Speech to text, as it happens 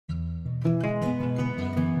Hi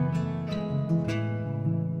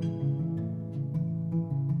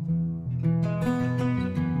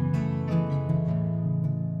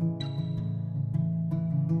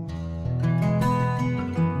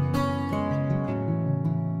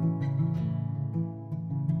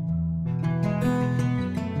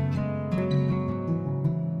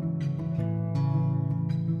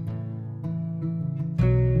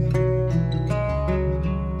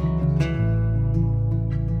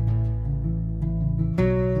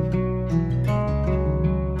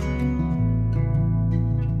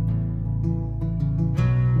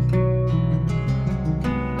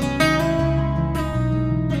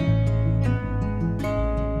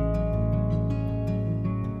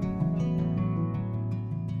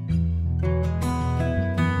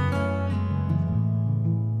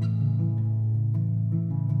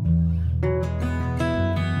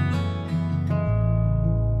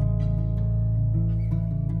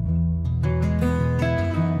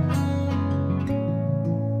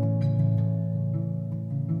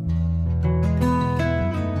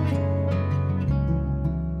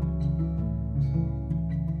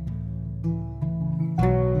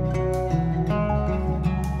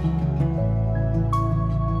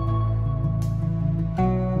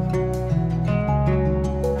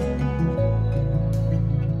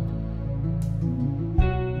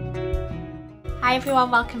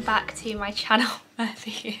everyone, welcome back to my channel.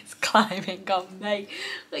 Murphy is climbing on me.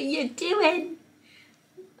 What are you doing?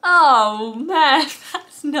 Oh Murph,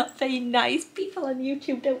 that's not very nice. People on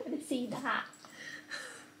YouTube don't want to see that.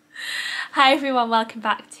 Hi everyone, welcome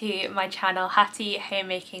back to my channel, Hattie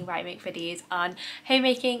Homemaking, where I make videos on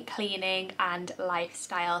homemaking, cleaning and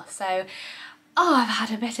lifestyle. So I've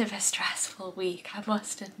had a bit of a stressful week, I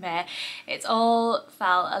must admit. It's all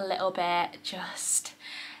felt a little bit just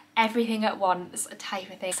everything at once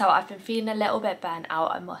type of thing. So I've been feeling a little bit burnt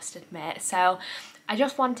out, I must admit. So I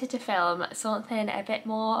just wanted to film something a bit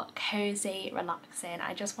more cozy, relaxing.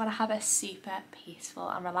 I just want to have a super peaceful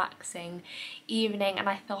and relaxing evening, and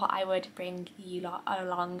I thought I would bring you lot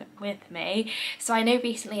along with me. So I know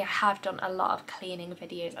recently I have done a lot of cleaning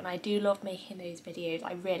videos and I do love making those videos,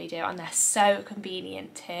 I really do, and they're so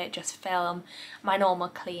convenient to just film my normal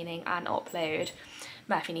cleaning and upload.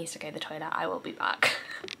 Murphy needs to go to the toilet, I will be back.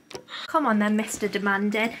 Come on then, Mr.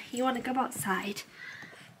 Demanding. You want to go outside?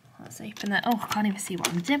 Let's open it. Oh, I can't even see what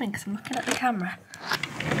I'm doing because I'm looking at the camera.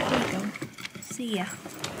 There you go. See ya.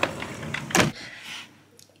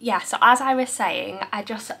 Yeah, so as I was saying, I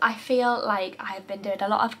feel like I've been doing a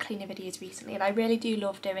lot of cleaning videos recently and I really do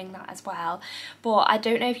love doing that as well. But I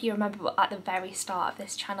don't know if you remember, but at the very start of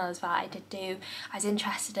this channel as well, I was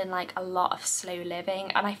interested in like a lot of slow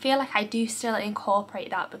living, and I feel like I do still incorporate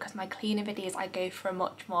that because my cleaning videos, I go for a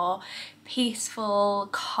much more peaceful,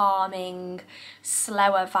 calming,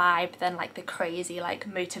 slower vibe than like the crazy like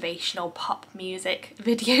motivational pop music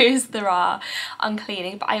videos there are on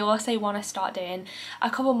cleaning. But I also want to start doing a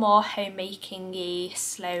couple more homemaking-y,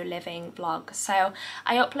 slow living vlogs. So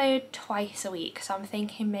I upload twice a week, so I'm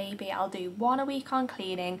thinking maybe I'll do one a week on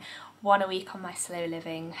cleaning, one a week on my slow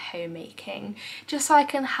living homemaking, just so I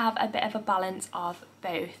can have a bit of a balance of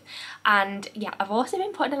both. And yeah, I've also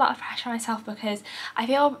been putting a lot of pressure on myself because I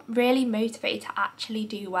feel really motivated to actually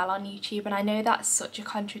do well on YouTube, and I know that's such a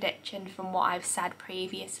contradiction from what I've said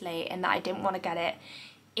previously, in that I didn't want to get it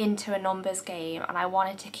into a numbers game and I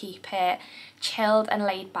wanted to keep it chilled and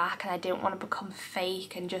laid back, and I didn't want to become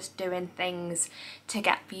fake and just doing things to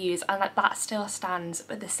get views, and that still stands.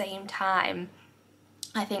 But at the same time,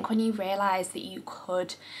 I think when you realise that you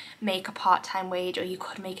could make a part-time wage, or you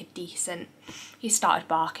could make a decent... He started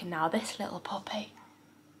barking now, this little puppy.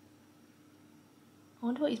 I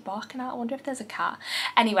wonder what he's barking at. I wonder if there's a cat.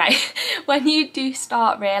 Anyway, when you do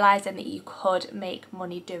start realising that you could make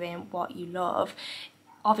money doing what you love,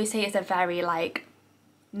 obviously it's a very like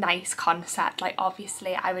nice concept. Like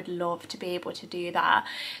obviously I would love to be able to do that.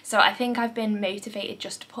 So I think I've been motivated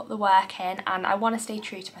just to put the work in, and I want to stay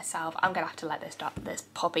true to myself. I'm gonna have to let this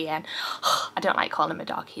puppy in. I don't like calling him a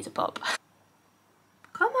dog, he's a pup.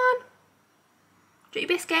 Come on, do your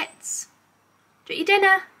biscuits, do your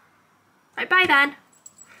dinner. Right, bye then.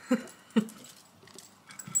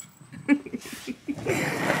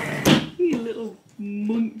 You little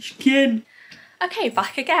munchkin. Okay,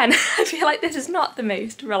 back again. I feel like this is not the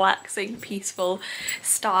most relaxing, peaceful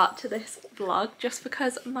start to this vlog, just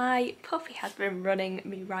because my puppy has been running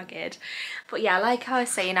me ragged. But yeah, like I was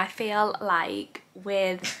saying, I feel like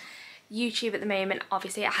with YouTube at the moment,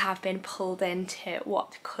 obviously I have been pulled into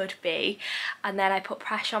what could be, and then I put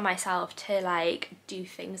pressure on myself to like do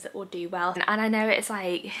things that will do well. And I know it's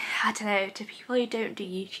like, I don't know, to people who don't do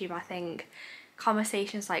YouTube, I think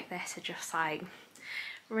conversations like this are just like,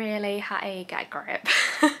 really, Hattie, get a grip.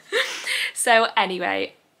 So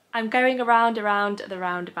anyway, I'm going around the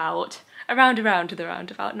roundabout,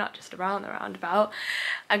 not just around the roundabout.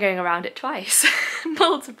 I'm going around it twice,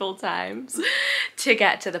 multiple times to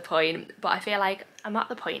get to the point. But I feel like I'm at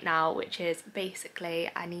the point now, which is basically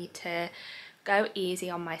I need to go easy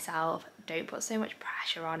on myself, don't put so much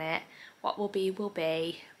pressure on it. What will be will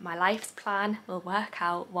be. My life's plan will work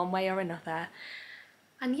out one way or another.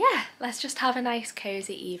 And yeah, let's just have a nice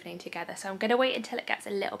cozy evening together. So I'm going to wait until it gets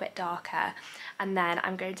a little bit darker, and then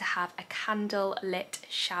I'm going to have a candle lit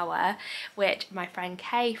shower, which my friend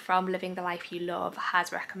Kay from Living the Life You Love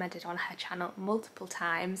has recommended on her channel multiple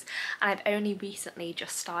times, and I've only recently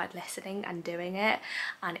just started listening and doing it,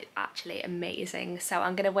 and it's actually amazing. So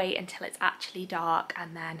I'm going to wait until it's actually dark,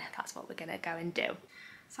 and then that's what we're going to go and do.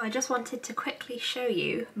 So I just wanted to quickly show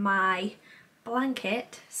you my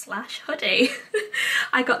blanket slash hoodie.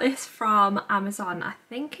 I got this from Amazon. I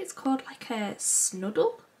think it's called like a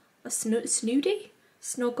snuddle, a snuggle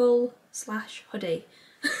slash hoodie.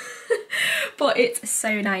 But it's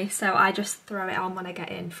so nice, so I just throw it on when I get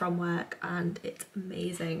in from work and it's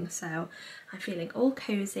amazing. So I'm feeling all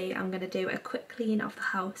cozy. I'm going to do a quick clean of the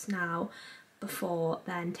house now before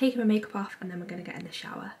then taking my makeup off, and then we're going to get in the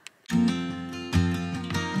shower.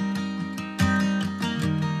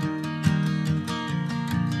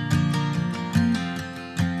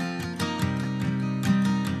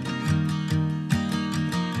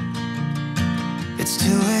 It's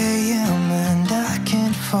 2 a.m. and I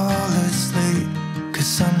can't fall asleep,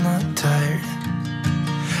 'cause I'm not tired.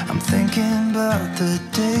 I'm thinking about the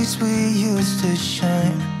days we used to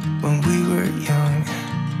shine when we were young.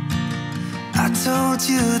 I told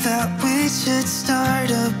you that we should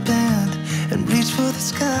start a band and reach for the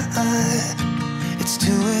sky. It's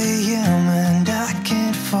 2 a.m. and I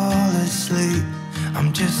can't fall asleep,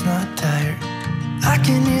 I'm just not tired. I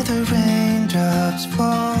can hear the raindrops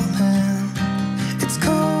falling. It's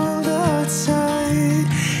cold outside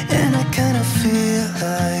and I kinda feel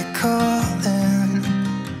like calling,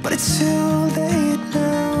 but it's too late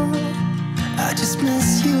now. I just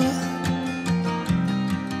miss you.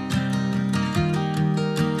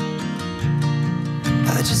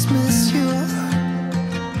 I just miss you.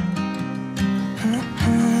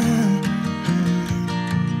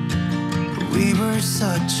 We were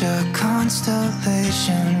such a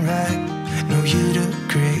constellation, right? No, you'd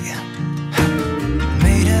agree.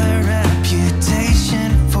 Made a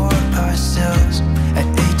reputation for ourselves at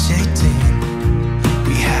age 18.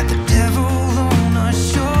 We had the devil on our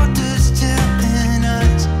shoulders telling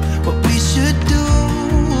us what we should do.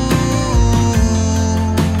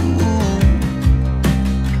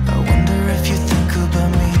 I wonder if you think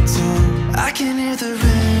about me too. I can hear the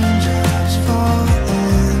raindrops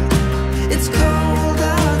falling. It's cold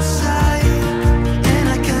outside and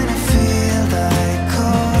I kinda feel like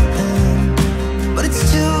calling, but it's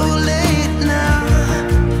too late now.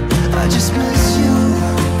 I just miss you.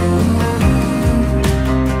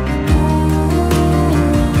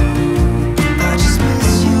 I just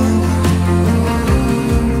miss you.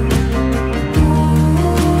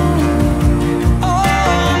 Oh, I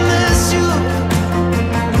miss you.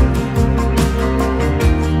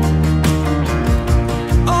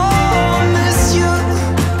 Oh, I miss you.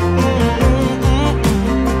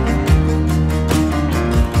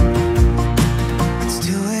 It's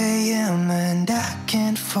 2 a.m. and I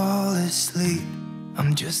can't fall asleep,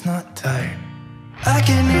 I'm just not tired. I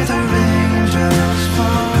can hear the raindrops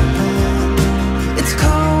falling. It's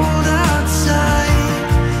cold outside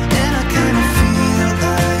and I kinda feel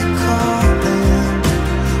like calling,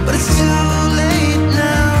 but it's too late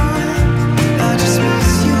now. I just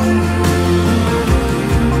miss you.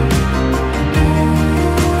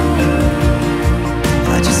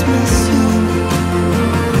 I just miss you.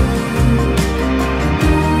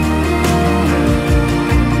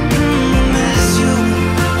 Miss you.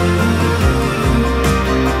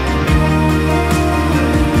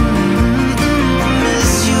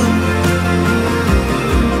 Miss you.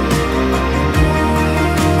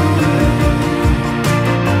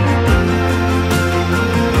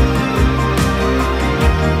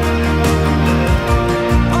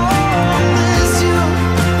 Oh, miss you.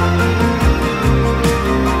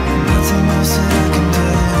 Nothing else that I can do.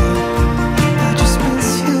 I just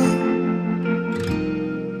miss you.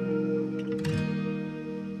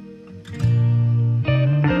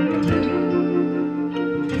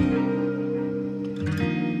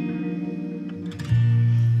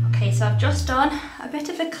 Okay, so I've just done a bit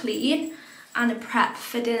of a clean and a prep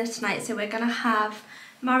for dinner tonight. So we're gonna have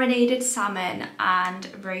marinated salmon and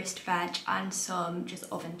roast veg and some just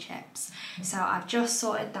oven chips. So I've just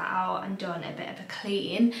sorted that out and done a bit of a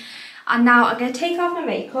clean. And now I'm going to take off my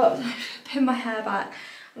makeup, pin my hair back.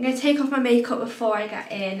 I'm going to take off my makeup before I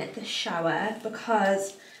get in the shower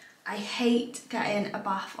because I hate getting a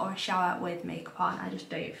bath or a shower with makeup on. I just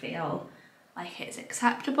don't feel like it's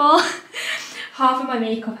acceptable. Half of my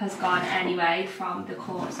makeup has gone anyway from the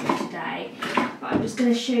course of today, but I'm just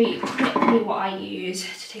going to show you quickly what I use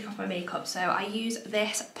to take off my makeup. So I use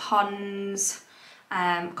this Pond's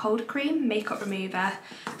cold cream makeup remover.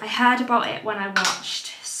 I heard about it when I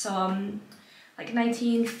watched some like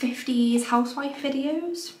 1950s housewife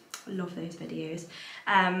videos. I love those videos.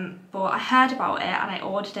 But I heard about it and I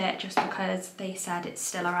ordered it just because they said it's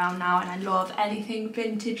still around now, and I love anything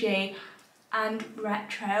vintagey and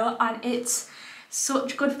retro, and it's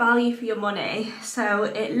such good value for your money. So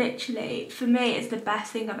it literally, for me, it's the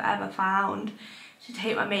best thing I've ever found to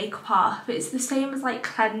take my makeup off. It's the same as like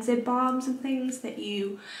cleansing balms and things that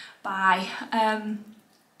you buy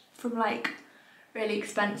from like really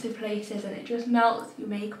expensive places, and it just melts your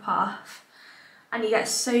makeup off and you get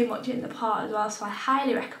so much in the pot as well, so I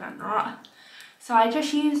highly recommend that. So I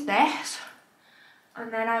just use this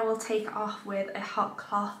and then I will take it off with a hot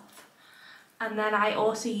cloth, and then I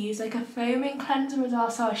also use like a foaming cleanser as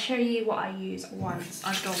well, so I'll show you what I use once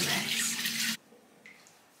I've done this.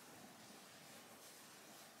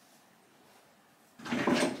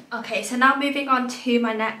 Okay, so now moving on to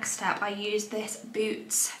my next step, I use this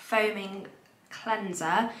Boots foaming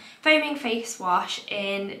cleanser, foaming face wash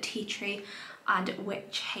in tea tree and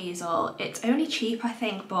witch hazel. It's only cheap, I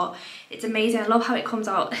think, but it's amazing. I love how it comes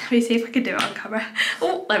out. Let me see if I can do it on camera.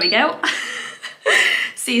 Oh, there we go.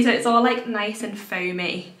 See, so it's all like nice and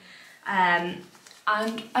foamy. And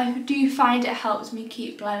I do find it helps me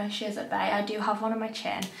keep blemishes at bay. I do have one on my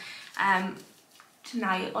chin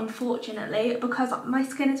tonight, unfortunately, because my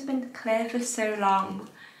skin has been clear for so long.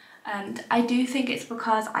 And I do think it's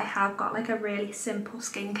because I have got like a really simple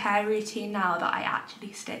skincare routine now that I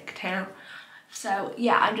actually stick to. So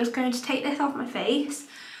yeah, I'm just going to take this off my face,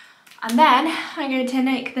 and then I'm going to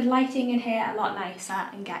make the lighting in here a lot nicer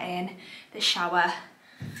and get in the shower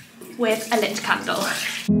with a lit candle.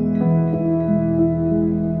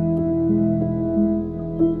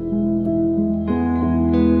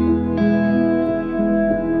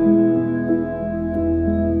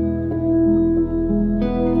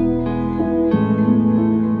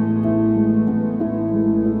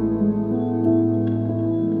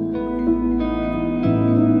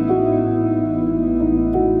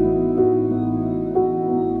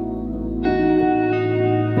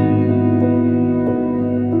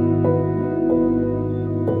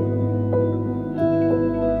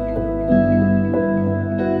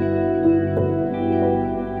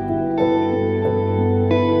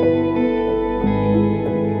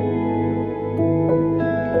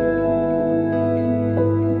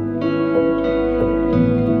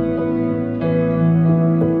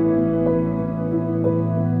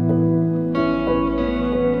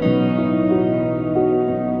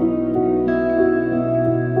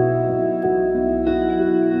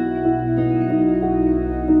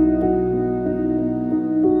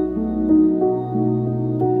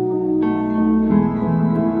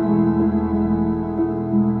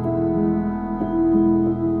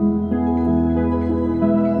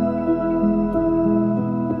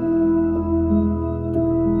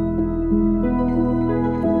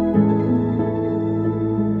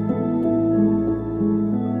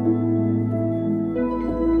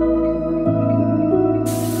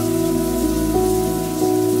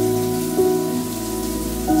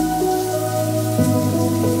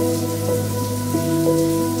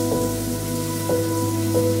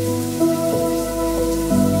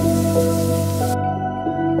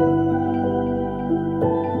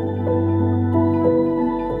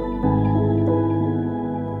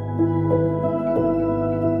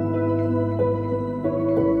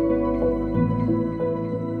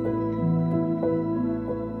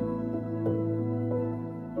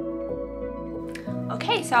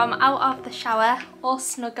 Okay, so I'm out of the shower, all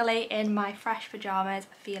snuggly in my fresh pyjamas,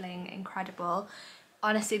 feeling incredible.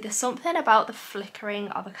 Honestly, there's something about the flickering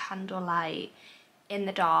of a candlelight in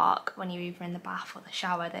the dark when you're either in the bath or the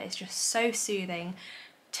shower that is just so soothing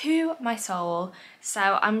to my soul.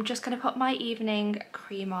 So I'm just going to put my evening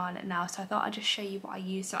cream on now. So I thought I'd just show you what I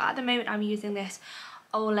use. So at the moment I'm using this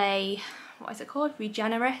Olay, what is it called?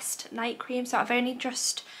 Regenerist night cream. So I've only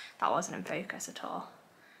just, that wasn't in focus at all.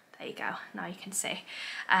 There you go, now you can see.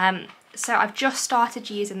 So I've just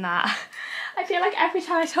started using that. I feel like every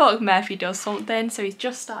time I talk, Murphy does something. So he's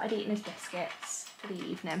just started eating his biscuits for the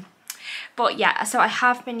evening. But yeah, so I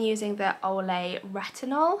have been using the Olay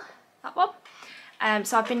Retinol, that one.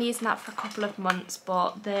 So I've been using that for a couple of months,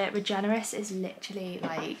 but the Regenerist is literally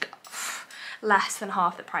like less than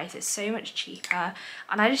half the price. It's so much cheaper,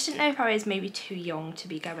 and I just didn't know if I was maybe too young to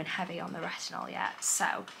be going heavy on the retinol yet. So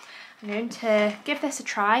I'm going to give this a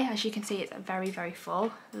try. As you can see, it's very, very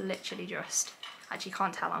full. Literally just, actually you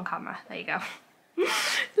can't tell on camera, there you go.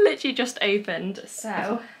 Literally just opened. So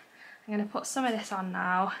I'm going to put some of this on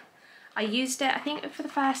now. I used it, I think for the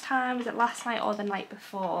first time, was it last night or the night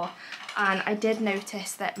before, and I did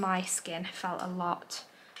notice that my skin felt a lot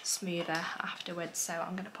smoother afterwards, so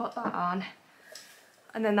I'm going to put that on.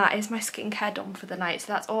 And then that is my skincare done for the night,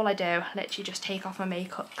 so that's all I do. Literally just take off my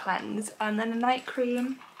makeup, cleanse, and then a night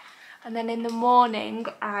cream. And then in the morning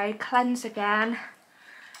I cleanse again.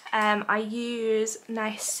 I use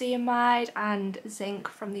niacinamide and zinc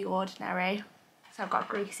from The Ordinary, so I've got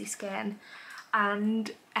greasy skin,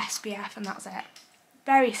 and SPF, and that's it.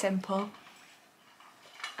 Very simple.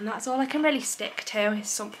 And that's all I can really stick to, is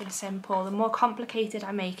something simple. The more complicated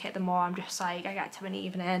I make it, the more I'm just like, I get to an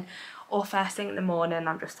evening or first thing in the morning,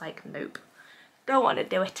 I'm just like, nope, don't want to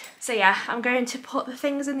do it. So yeah, I'm going to put the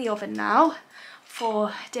things in the oven now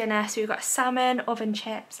for dinner. So we've got salmon, oven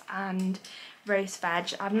chips and roast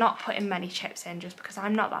veg. I'm not putting many chips in just because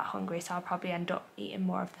I'm not that hungry, so I'll probably end up eating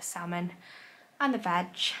more of the salmon and the veg.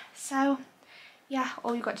 So yeah,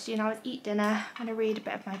 all you've got to do now is eat dinner. I'm going to read a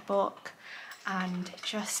bit of my book and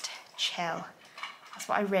just chill. That's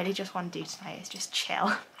what I really just want to do tonight, is just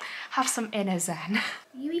chill. Have some inner zen.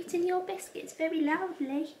 Are you eating your biscuits very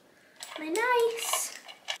loudly? They're nice. Is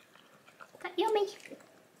that yummy?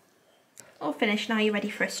 All finished, now you're ready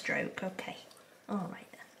for a stroke. Okay. All right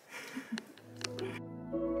then.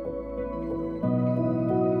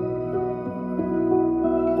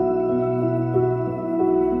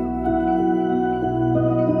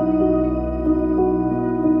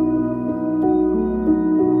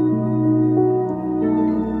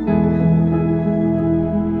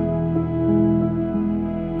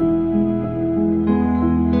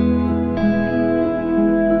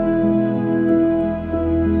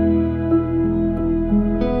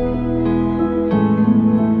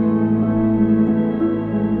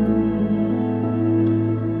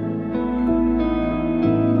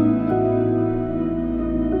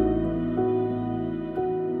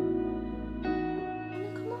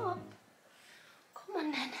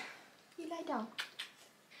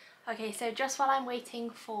 Okay, so just while I'm waiting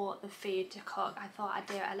for the food to cook, I thought I'd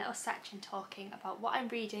do a little section talking about what I'm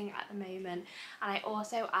reading at the moment, and I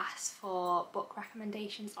also asked for book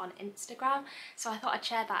recommendations on Instagram, so I thought I'd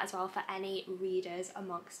share that as well for any readers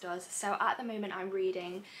amongst us. So at the moment I'm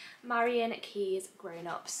reading Marian Key's Grown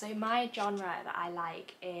Up. So my genre that I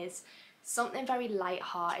like is something very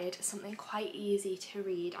light-hearted, something quite easy to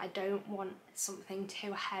read. I don't want something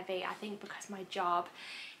too heavy. I think because my job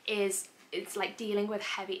it's like dealing with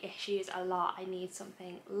heavy issues a lot, I need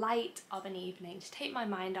something light of an evening to take my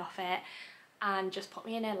mind off it and just put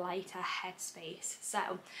me in a lighter headspace. So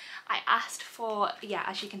I asked for, yeah,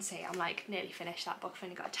 as you can see, I'm like nearly finished that book. I've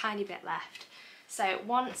only got a tiny bit left. So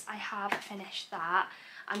once I have finished that,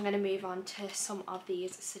 I'm going to move on to some of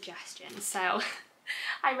these suggestions. So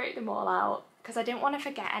I wrote them all out because I didn't want to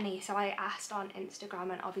forget any, so I asked on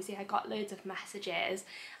Instagram, and obviously I got loads of messages,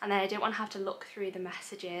 and then I didn't want to have to look through the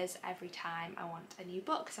messages every time I want a new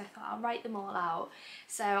book, so I thought I'll write them all out.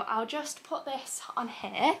 So I'll just put this on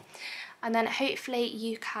here, and then hopefully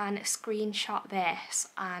you can screenshot this,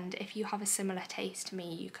 and if you have a similar taste to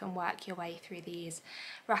me, you can work your way through these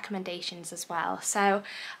recommendations as well. So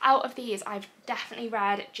out of these, I've definitely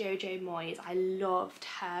read Jojo Moyes. I loved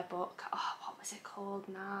her book. Oh, what was it called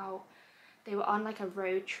now? They were on like a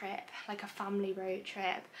road trip, like a family road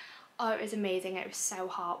trip. Oh, it was amazing. It was so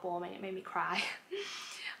heartwarming. It made me cry.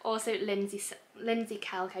 Also, Lindsay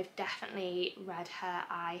Kelk, I've definitely read her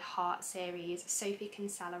I Heart series. Sophie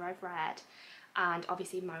Kinsella I've read, and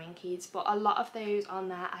obviously Marian Key's, but a lot of those on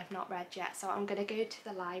there I've not read yet. So I'm going to go to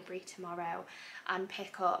the library tomorrow and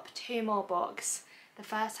pick up 2 more books. The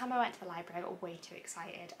first time I went to the library I got way too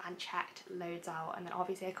excited and checked loads out, and then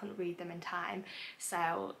obviously I couldn't read them in time.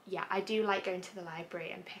 So yeah, I do like going to the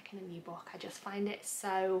library and picking a new book. I just find it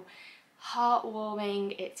so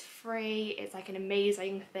heartwarming. It's free, it's like an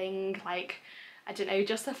amazing thing. Like, I don't know,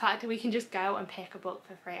 just the fact that we can just go and pick a book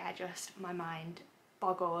for free, my mind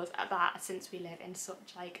boggles at that, since we live in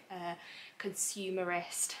such like a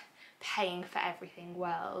consumerist, paying for everything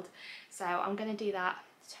world. So I'm gonna do that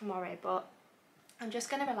tomorrow, but I'm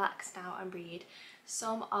just going to relax now and read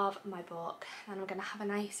some of my book, then I'm gonna have a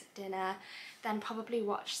nice dinner, then probably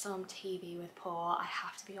watch some TV with Paul. I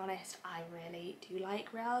have to be honest, I really do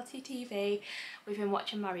like reality TV. We've been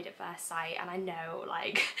watching Married at First Sight, and I know,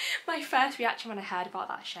 like, my first reaction when I heard about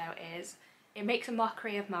that show is it makes a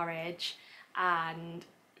mockery of marriage, and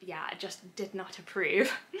yeah, I just did not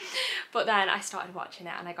approve. But then I started watching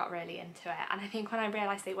it and I got really into it, and I think when I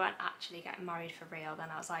realised they weren't actually getting married for real, then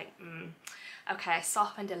I was like, okay, I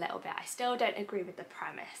softened a little bit. I still don't agree with the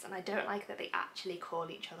premise, and I don't like that they actually call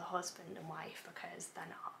each other husband and wife, because they're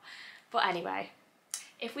not. But anyway,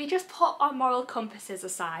 if we just put our moral compasses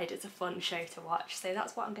aside, it's a fun show to watch. So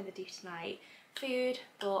that's what I'm going to do tonight. Food,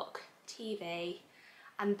 book, TV,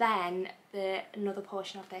 and then another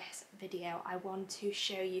portion of this video I want to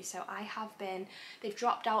show you. So I have been, they've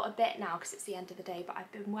dropped out a bit now because it's the end of the day, but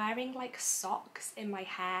I've been wearing like socks in my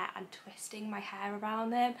hair and twisting my hair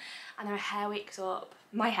around them, and then my hair wakes up,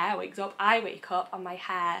 I wake up and my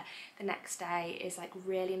hair the next day is like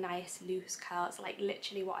really nice loose curls, like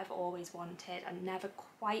literally what I've always wanted and never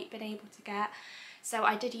quite been able to get. So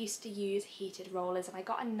I did used to use heated rollers and I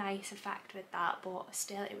got a nice effect with that, but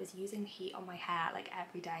still it was using heat on my hair like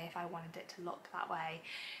every day if I wanted it to look that way.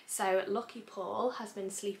 So lucky Paul has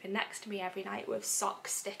been sleeping next to me every night with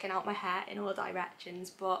socks sticking out my hair in all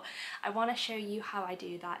directions, but I want to show you how I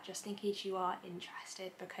do that just in case you are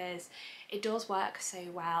interested, because it does work so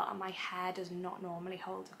well and my hair does not normally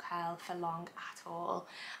hold a curl for long at all,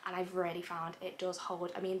 and I've really found it does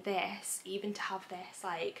hold. I mean, this, even to have this,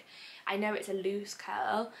 like, I know it's a loose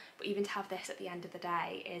curl, but even to have this at the end of the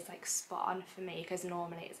day is like spot on for me, because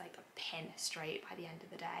normally it's like a pin straight by the end of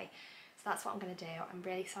the day. So that's what I'm going to do. I'm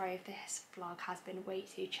really sorry if this vlog has been way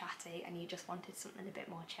too chatty and you just wanted something a bit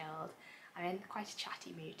more chilled. I'm in quite a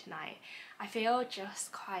chatty mood tonight. I feel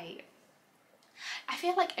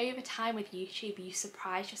like over time with YouTube you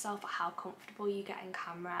surprise yourself at how comfortable you get in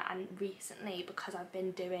camera, and recently, because I've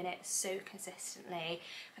been doing it so consistently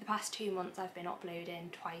for the past 2 months, I've been uploading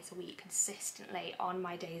twice a week consistently on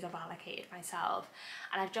my days I've allocated myself,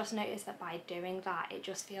 and I've just noticed that by doing that it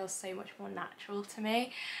just feels so much more natural to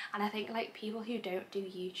me. And I think like people who don't do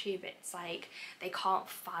YouTube, it's like they can't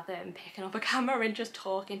fathom picking up a camera and just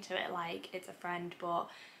talking to it like it's a friend, but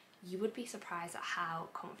you would be surprised at how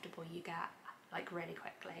comfortable you get like really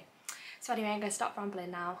quickly. So anyway, I'm going to stop rambling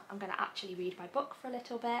now. I'm going to actually read my book for a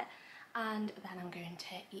little bit, and then I'm going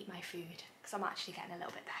to eat my food because I'm actually getting a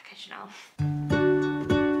little bit peckish now.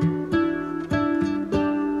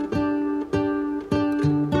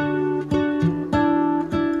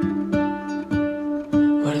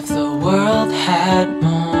 What if the world had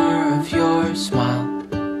more of your smile?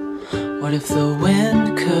 What if the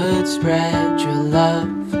wind could spread your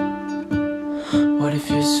love? What if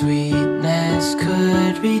your sweetness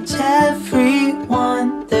could reach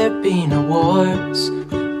everyone? There'd be no wars.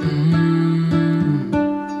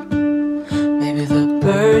 Maybe the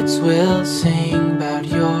birds will sing about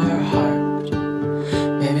your heart.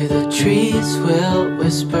 Maybe the trees will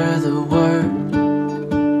whisper the word.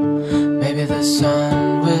 Maybe the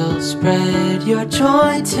sun will spread your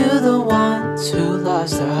joy to the ones who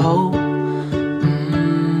lost their hope.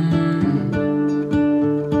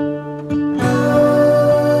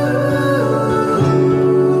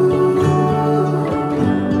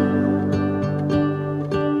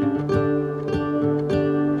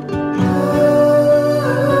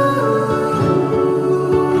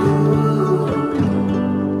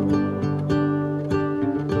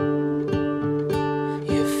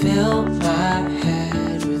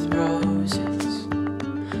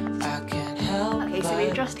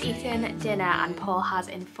 Dinner, and Paul has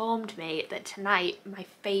informed me that tonight my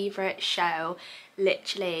favourite show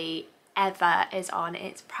literally ever is on.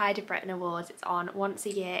 It's Pride of Britain Awards. It's on once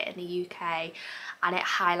a year in the UK, and it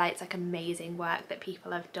highlights like amazing work that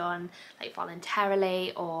people have done like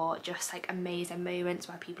voluntarily, or just like amazing moments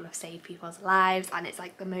where people have saved people's lives, and it's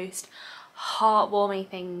like the most heartwarming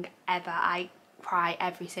thing ever. I cry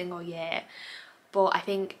every single year. But I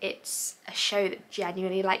think it's a show that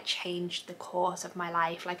genuinely like changed the course of my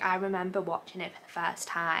life. Like, I remember watching it for the first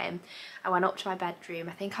time. I went up to my bedroom,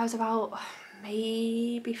 I think I was about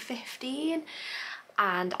maybe 15,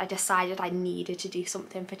 and I decided I needed to do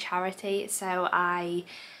something for charity. So I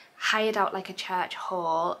hired out like a church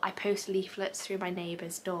hall. I posted leaflets through my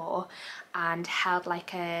neighbour's door and held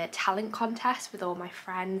like a talent contest with all my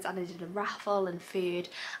friends, and I did a raffle and food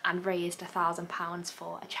and raised £1,000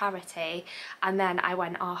 for a charity. And then I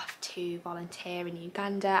went off to volunteer in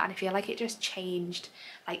Uganda, and I feel like it just changed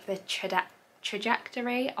like the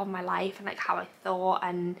trajectory of my life and like how I thought,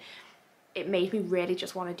 and it made me really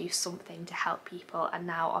just want to do something to help people. And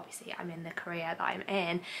now obviously I'm in the career that I'm in,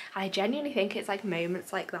 and I genuinely think it's like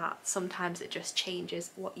moments like that, sometimes it just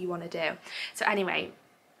changes what you want to do. So anyway,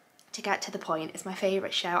 to get to the point, it's my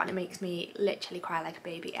favourite show and it makes me literally cry like a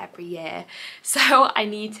baby every year. So I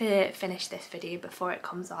need to finish this video before it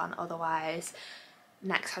comes on, otherwise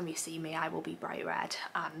next time you see me I will be bright red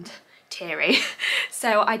and teary.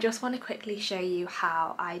 So I just want to quickly show you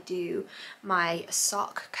how I do my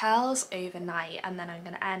sock curls overnight, and then I'm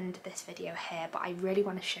going to end this video here, but I really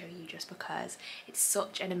want to show you just because it's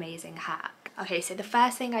such an amazing hack. Okay, so the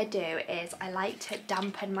first thing I do is I like to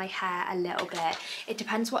dampen my hair a little bit. It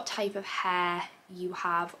depends what type of hair you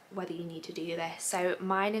have, whether you need to do this. So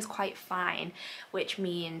mine is quite fine, which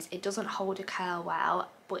means it doesn't hold a curl well,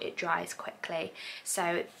 but it dries quickly.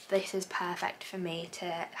 So this is perfect for me to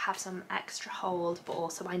have some extra hold, but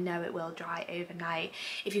also I know it will dry overnight.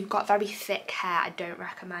 If you've got very thick hair, I don't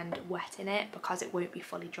recommend wetting it because it won't be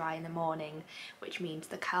fully dry in the morning, which means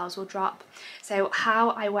the curls will drop. So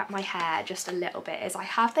how I wet my hair just a little bit is I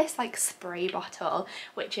have this like spray bottle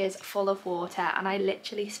which is full of water, and I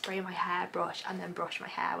literally spray my hairbrush and then brush my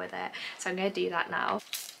hair with it. So I'm going to do that now.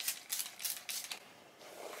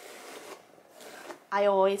 I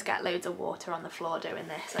always get loads of water on the floor doing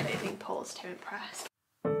this. I don't think Paul's too impressed.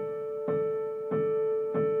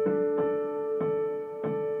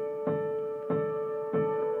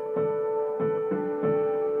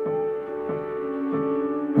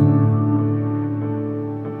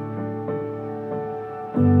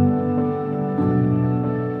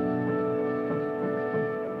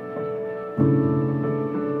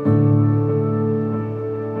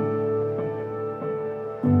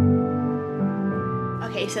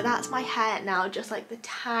 Okay, so that's my hair now, just like the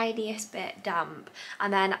tiniest bit damp,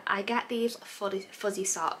 and then I get these fuzzy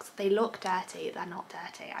socks. They look dirty, they're not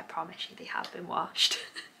dirty, I promise you they have been washed.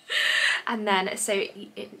 And then so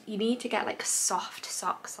you need to get like soft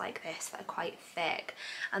socks like this that are quite thick,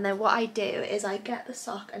 and then what I do is I get the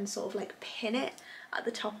sock and sort of like pin it at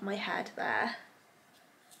the top of my head there,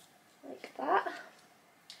 like that.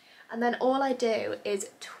 And then all I do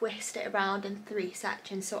is twist it around in 3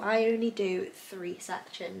 sections. So I only do 3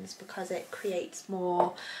 sections because it creates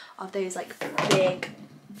more of those like big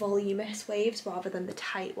voluminous waves rather than the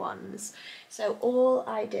tight ones. So all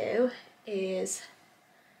I do is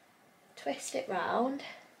twist it round.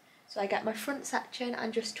 So I get my front section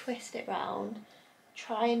and just twist it round.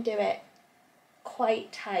 Try and do it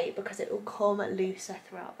quite tight because it will come looser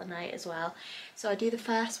throughout the night as well. So I do the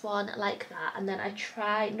first one like that, and then I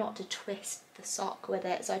try not to twist the sock with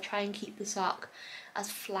it, so I try and keep the sock as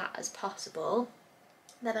flat as possible.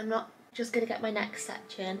 Then I'm not just going to get my next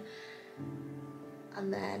section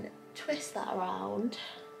and then twist that around,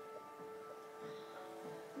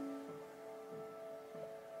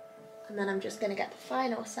 and then I'm just going to get the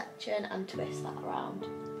final section and twist that around.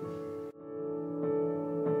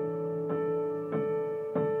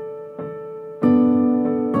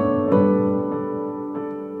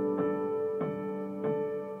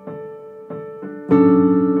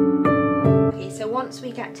 Once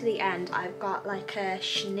we get to the end, I've got like a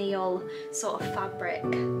chenille sort of fabric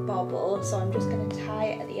bobble, so I'm just going to tie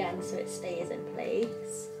it at the end so it stays in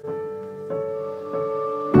place.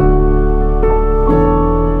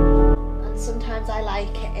 And sometimes I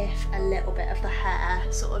like it if a little bit of the hair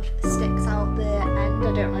sort of sticks out the end.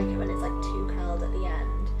 I don't like it when it's like too curled at the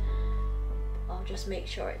end. I'll just make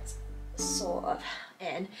sure it's sort of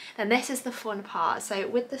in. Then this is the fun part. So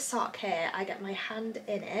with the sock here, I get my hand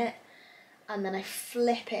in it and then I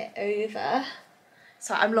flip it over.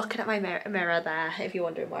 So I'm looking at my mirror there, if you're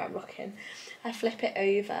wondering where I'm looking. I flip it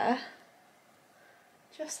over,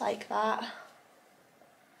 just like that.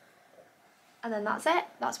 And then that's it,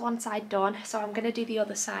 that's one side done. So I'm gonna do the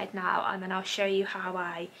other side now, and then I'll show you how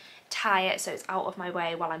I tie it so it's out of my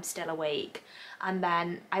way while I'm still awake. And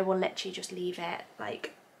then I will literally just leave it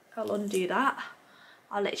like, I'll undo that.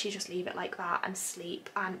 I'll literally just leave it like that and sleep.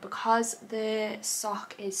 And because the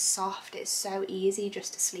sock is soft, it's so easy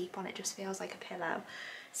just to sleep on. It just feels like a pillow.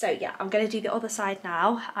 So yeah, I'm going to do the other side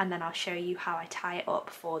now, and then I'll show you how I tie it up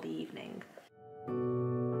for the evening.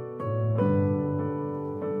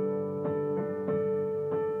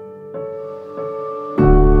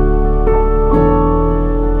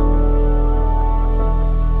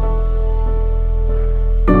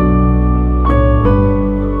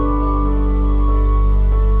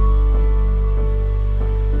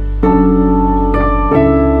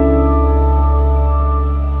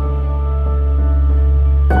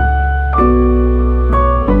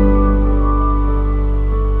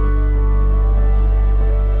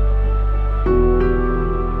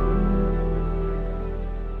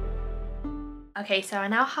 Okay, so I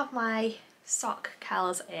now have my sock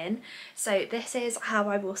curls in, so this is how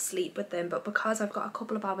I will sleep with them, but because I've got a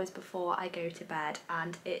couple of hours before I go to bed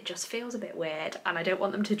and it just feels a bit weird and I don't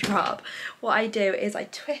want them to drop, what I do is I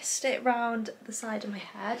twist it round the side of my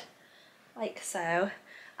head like so,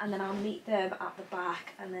 and then I'll meet them at the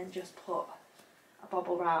back and then just put a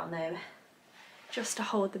bobble round them just to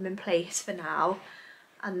hold them in place for now,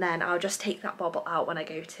 and then I'll just take that bobble out when I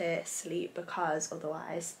go to sleep, because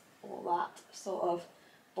otherwise all that sort of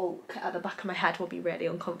bulk at the back of my head will be really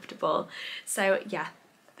uncomfortable. So yeah,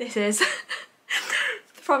 this is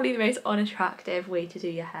probably the most unattractive way to do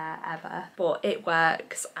your hair ever, but it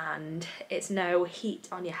works and it's no heat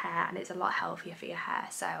on your hair and it's a lot healthier for your hair,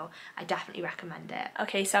 so I definitely recommend it.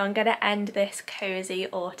 Okay, so I'm gonna end this cozy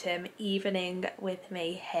autumn evening with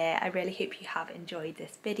me here. I really hope you have enjoyed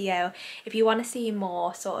this video. If you want to see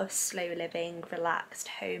more sort of slow living, relaxed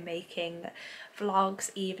homemaking vlogs,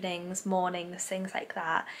 evenings, mornings, things like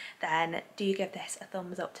that, then do give this a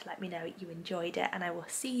thumbs up to let me know you enjoyed it, and I will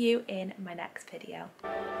see you in my next video.